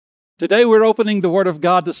Today we're opening the Word of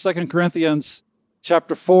God to 2 Corinthians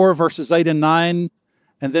chapter 4, verses 8 and 9,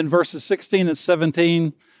 and then verses 16 and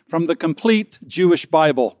 17 from the complete Jewish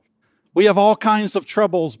Bible. We have all kinds of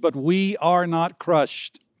troubles, but we are not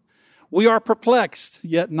crushed. We are perplexed,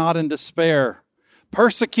 yet not in despair.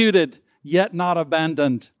 Persecuted, yet not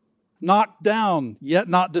abandoned. Knocked down, yet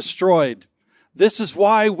not destroyed. This is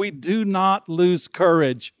why we do not lose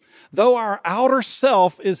courage. Though our outer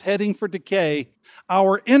self is heading for decay,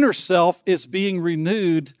 our inner self is being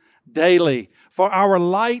renewed daily. For our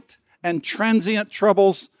light and transient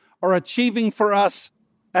troubles are achieving for us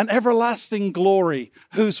an everlasting glory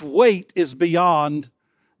whose weight is beyond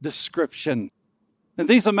description. In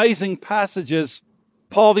these amazing passages,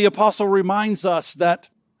 Paul the Apostle reminds us that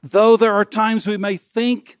though there are times we may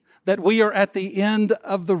think that we are at the end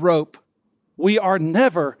of the rope, we are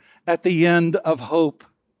never at the end of hope.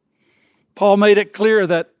 Paul made it clear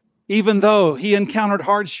that even though he encountered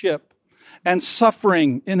hardship and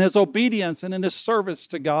suffering in his obedience and in his service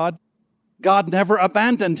to God, God never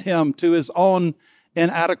abandoned him to his own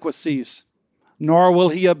inadequacies, nor will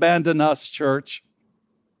he abandon us, church.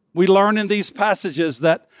 We learn in these passages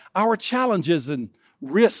that our challenges and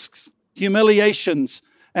risks, humiliations,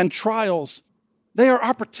 and trials, they are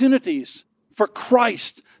opportunities for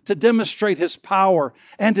Christ to demonstrate his power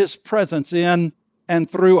and his presence in and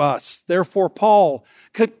through us. Therefore, Paul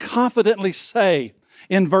could confidently say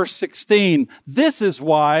in verse 16, this is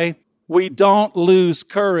why we don't lose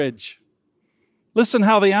courage. Listen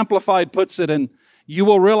how the Amplified puts it, and you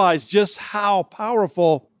will realize just how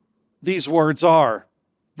powerful these words are.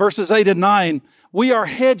 Verses 8 and 9, we are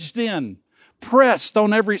hedged in, pressed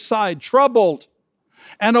on every side, troubled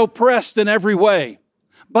and oppressed in every way,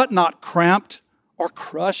 but not cramped or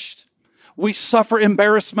crushed. We suffer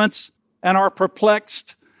embarrassments and are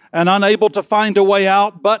perplexed and unable to find a way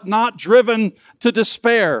out, but not driven to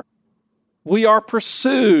despair. We are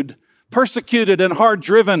pursued, persecuted, and hard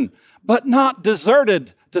driven, but not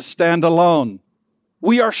deserted to stand alone.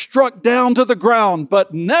 We are struck down to the ground,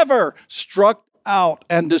 but never struck out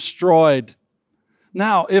and destroyed.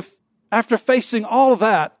 Now, if after facing all of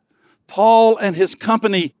that, Paul and his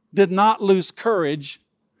company did not lose courage,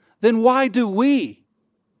 then why do we,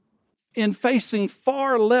 in facing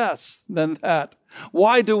far less than that,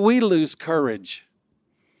 why do we lose courage?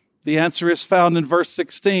 The answer is found in verse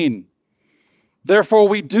 16. Therefore,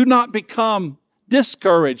 we do not become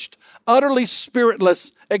discouraged, utterly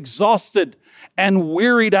spiritless, exhausted, and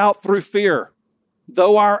wearied out through fear.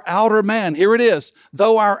 Though our outer man, here it is,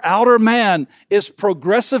 though our outer man is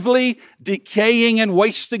progressively decaying and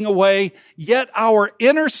wasting away, yet our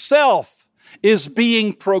inner self is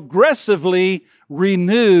being progressively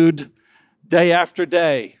renewed day after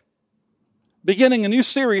day. Beginning a new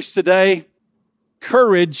series today,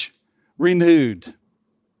 Courage Renewed.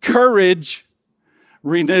 Courage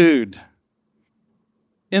Renewed.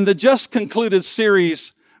 In the just concluded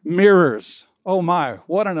series, Mirrors. Oh my,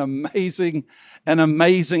 what an amazing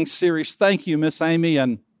series. Thank you, Miss Amy,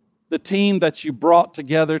 and the team that you brought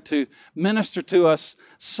together to minister to us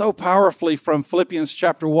so powerfully from Philippians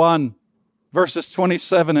chapter 1, verses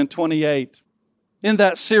 27 and 28. In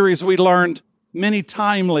that series, we learned many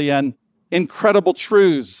timely and incredible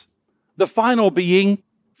truths. The final being,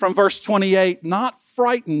 from verse 28, not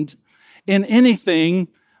frightened in anything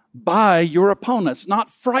by your opponents.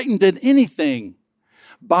 Not frightened in anything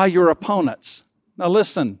by your opponents. Now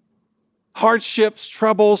listen, hardships,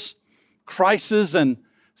 troubles, crises, and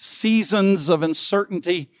seasons of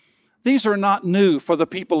uncertainty, these are not new for the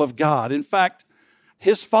people of God. In fact,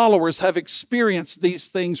 his followers have experienced these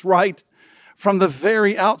things right from the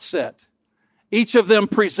very outset, each of them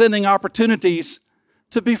presenting opportunities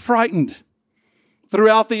to be frightened.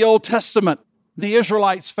 Throughout the Old Testament, the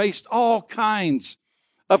Israelites faced all kinds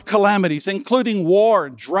of calamities, including war,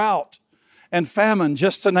 drought, and famine,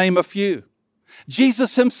 just to name a few.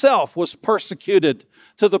 Jesus himself was persecuted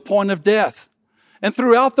to the point of death. And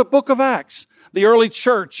throughout the book of Acts, the early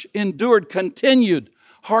church endured continued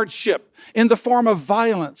hardship in the form of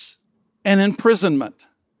violence and imprisonment.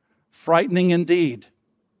 Frightening indeed.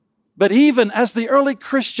 But even as the early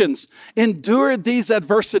Christians endured these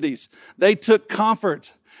adversities, they took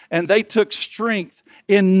comfort and they took strength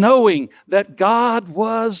in knowing that God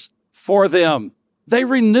was for them. They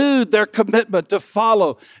renewed their commitment to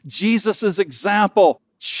follow Jesus' example,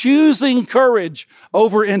 choosing courage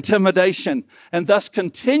over intimidation, and thus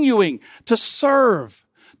continuing to serve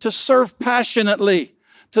passionately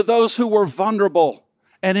to those who were vulnerable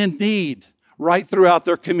and in need right throughout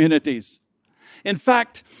their communities. In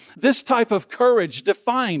fact, this type of courage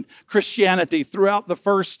defined Christianity throughout the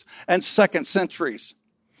first and second centuries.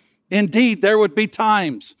 Indeed, there would be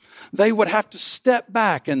times they would have to step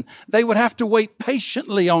back and they would have to wait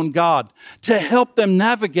patiently on God to help them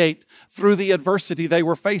navigate through the adversity they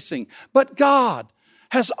were facing. But God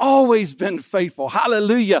has always been faithful.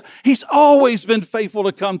 Hallelujah. He's always been faithful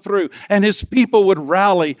to come through, and his people would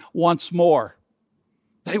rally once more.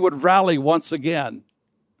 They would rally once again.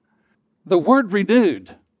 The word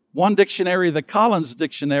renewed, one dictionary, the Collins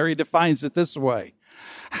Dictionary, defines it this way: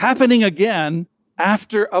 happening again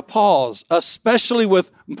after a pause, especially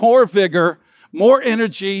with more vigor, more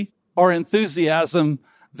energy, or enthusiasm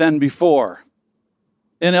than before.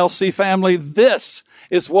 NLC family, this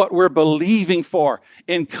is what we're believing for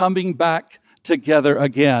in coming back together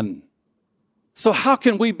again. So how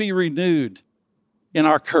can we be renewed in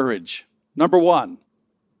our courage? Number one,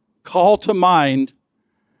 call to mind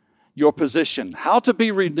your position. How to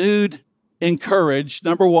be renewed in courage?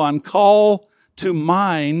 Number one, call to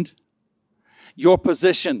mind your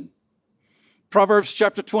position. Proverbs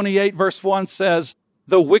chapter 28 verse 1 says,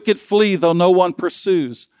 "The wicked flee though no one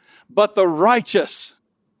pursues, but the righteous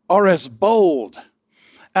are as bold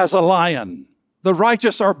as a lion." The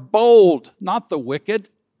righteous are bold, not the wicked.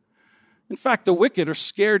 In fact, the wicked are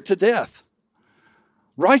scared to death.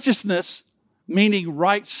 Righteousness, meaning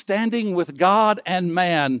right standing with God and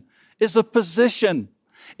man, is a position.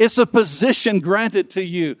 It's a position granted to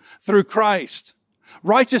you through Christ.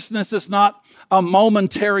 Righteousness is not a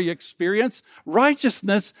momentary experience.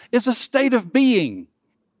 Righteousness is a state of being.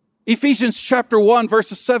 Ephesians chapter 1,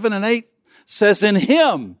 verses 7 and 8 says, "In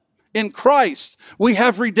him, in Christ, we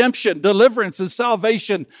have redemption, deliverance, and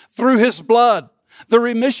salvation through his blood, the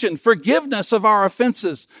remission, forgiveness of our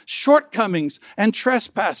offenses, shortcomings, and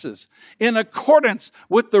trespasses, in accordance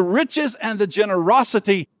with the riches and the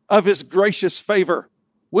generosity of his gracious favor,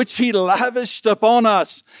 which he lavished upon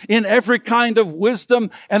us in every kind of wisdom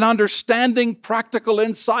and understanding, practical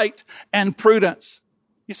insight, and prudence."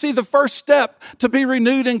 You see, the first step to be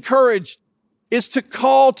renewed in courage is to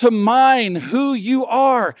call to mind who you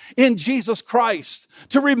are in Jesus Christ.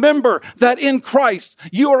 To remember that in Christ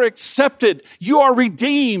you are accepted, you are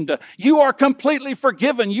redeemed, you are completely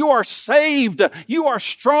forgiven, you are saved, you are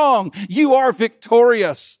strong, you are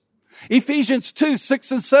victorious. Ephesians 2,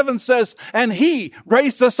 6 and 7 says, "And he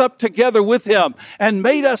raised us up together with him and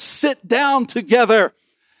made us sit down together,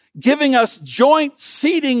 giving us joint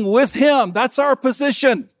seating with him." That's our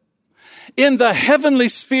position in the heavenly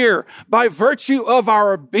sphere by virtue of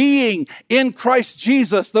our being in Christ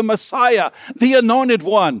Jesus, the Messiah, the Anointed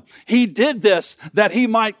One. He did this that he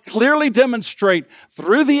might clearly demonstrate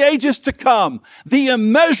through the ages to come the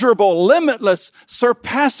immeasurable, limitless,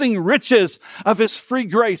 surpassing riches of his free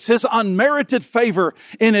grace, his unmerited favor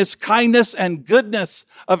in his kindness and goodness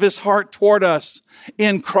of his heart toward us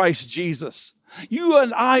in Christ Jesus. You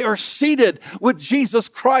and I are seated with Jesus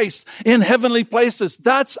Christ in heavenly places.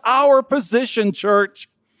 That's our position, church.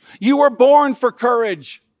 You were born for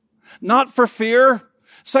courage, not for fear.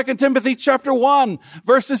 2 Timothy chapter 1,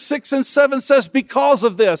 verses 6 and 7 says, "Because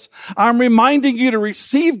of this, I'm reminding you to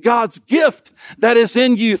receive God's gift that is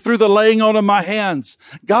in you through the laying on of my hands.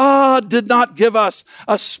 God did not give us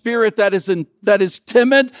a spirit that is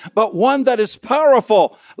timid, but one that is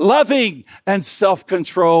powerful, loving, and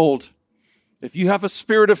self-controlled." If you have a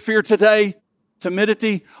spirit of fear today,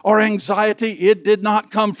 timidity, or anxiety, it did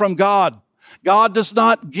not come from God. God does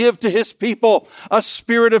not give to his people a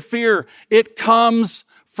spirit of fear. It comes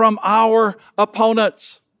from our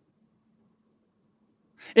opponents.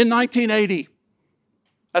 In 1980,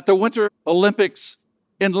 at the Winter Olympics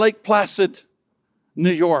in Lake Placid,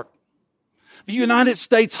 New York, the United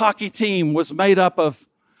States hockey team was made up of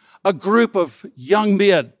a group of young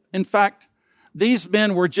men. In fact, these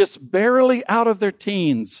men were just barely out of their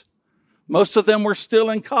teens. Most of them were still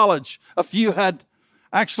in college. A few had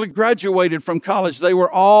actually graduated from college. They were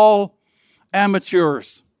all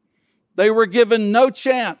amateurs. They were given no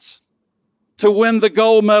chance to win the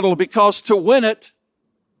gold medal because to win it,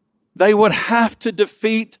 they would have to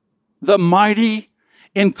defeat the mighty,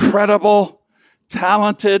 incredible,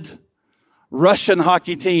 talented Russian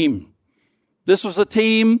hockey team. This was a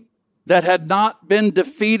team that had not been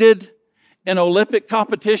defeated in Olympic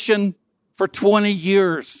competition for 20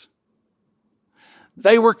 years.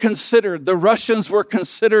 The Russians were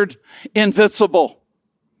considered invincible.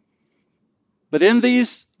 But in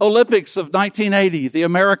these Olympics of 1980, the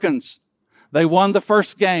Americans, they won the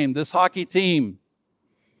first game. This hockey team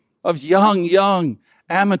of young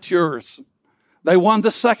amateurs, they won the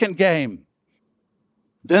second game.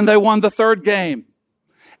 Then they won the third game.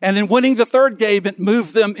 And in winning the third game, it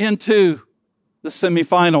moved them into the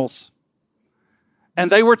semifinals. And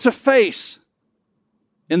they were to face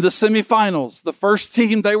in the semifinals, the first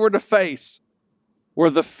team they were to face were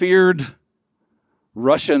the feared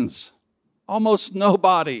Russians. Almost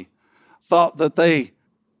nobody thought that they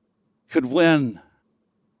could win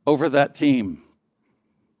over that team.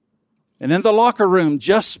 And in the locker room,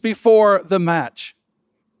 just before the match,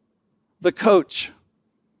 the coach,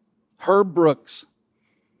 Herb Brooks,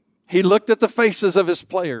 he looked at the faces of his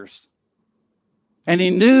players and he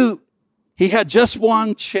knew he had just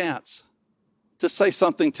one chance to say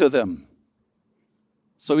something to them.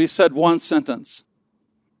 So he said one sentence.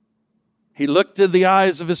 He looked in the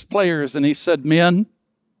eyes of his players and he said, "Men,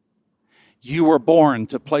 you were born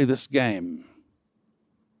to play this game."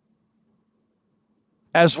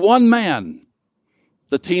 As one man,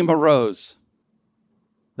 the team arose.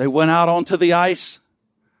 They went out onto the ice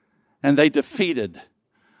and they defeated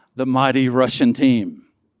the mighty Russian team.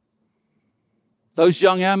 Those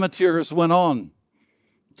young amateurs went on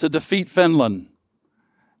to defeat Finland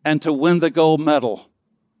and to win the gold medal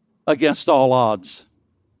against all odds.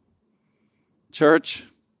 Church,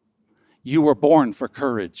 you were born for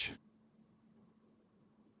courage.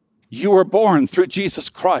 You were born through Jesus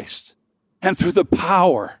Christ and through the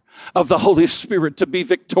power of the Holy Spirit to be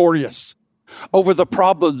victorious over the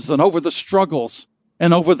problems and over the struggles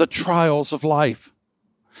and over the trials of life.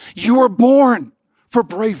 You were born for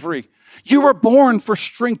bravery. You were born for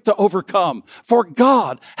strength to overcome, for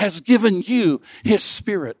God has given you His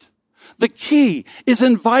Spirit. The key is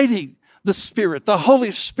inviting the Spirit, the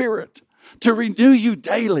Holy Spirit, to renew you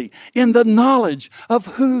daily in the knowledge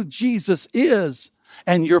of who Jesus is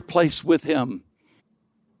and your place with Him.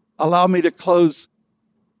 Allow me to close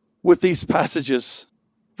with these passages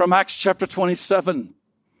from Acts chapter 27.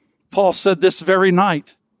 Paul said, "This very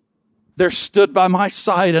night, there stood by my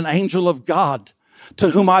side an angel of God,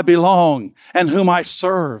 to whom I belong and whom I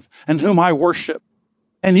serve and whom I worship.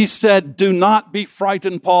 And he said, 'Do not be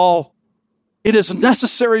frightened, Paul. It is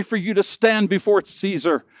necessary for you to stand before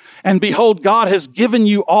Caesar. And behold, God has given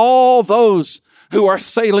you all those who are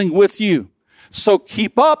sailing with you. So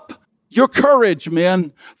keep up your courage,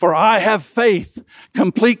 men, for I have faith,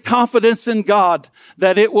 complete confidence in God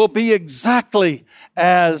that it will be exactly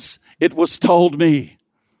as it was told me.'"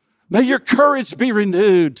 May your courage be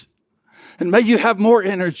renewed, and may you have more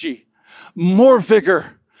energy, more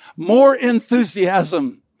vigor, more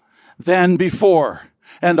enthusiasm than before.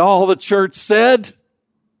 And all the church said,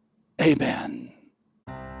 Amen.